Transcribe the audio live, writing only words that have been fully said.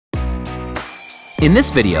In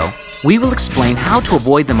this video, we will explain how to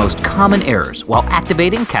avoid the most common errors while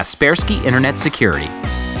activating Kaspersky Internet Security.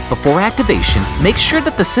 Before activation, make sure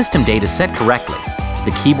that the system date is set correctly,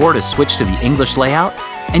 the keyboard is switched to the English layout,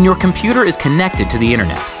 and your computer is connected to the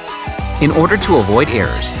Internet. In order to avoid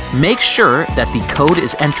errors, make sure that the code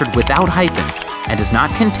is entered without hyphens and does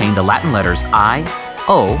not contain the Latin letters I,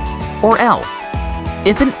 O, or L.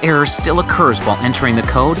 If an error still occurs while entering the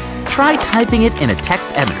code, try typing it in a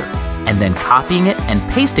text editor and then copying it and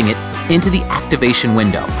pasting it into the activation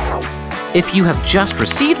window. If you have just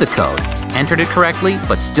received the code, entered it correctly,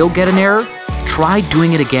 but still get an error, try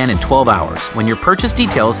doing it again in 12 hours when your purchase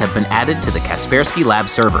details have been added to the Kaspersky Lab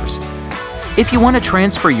servers. If you want to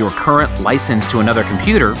transfer your current license to another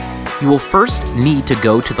computer, you will first need to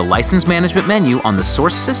go to the License Management menu on the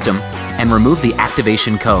source system and remove the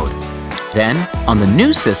activation code. Then, on the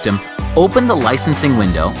new system, open the licensing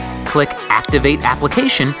window, click Activate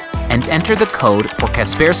Application, and enter the code for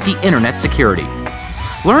Kaspersky Internet Security.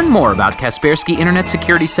 Learn more about Kaspersky Internet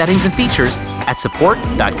Security settings and features at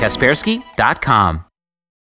support.kaspersky.com.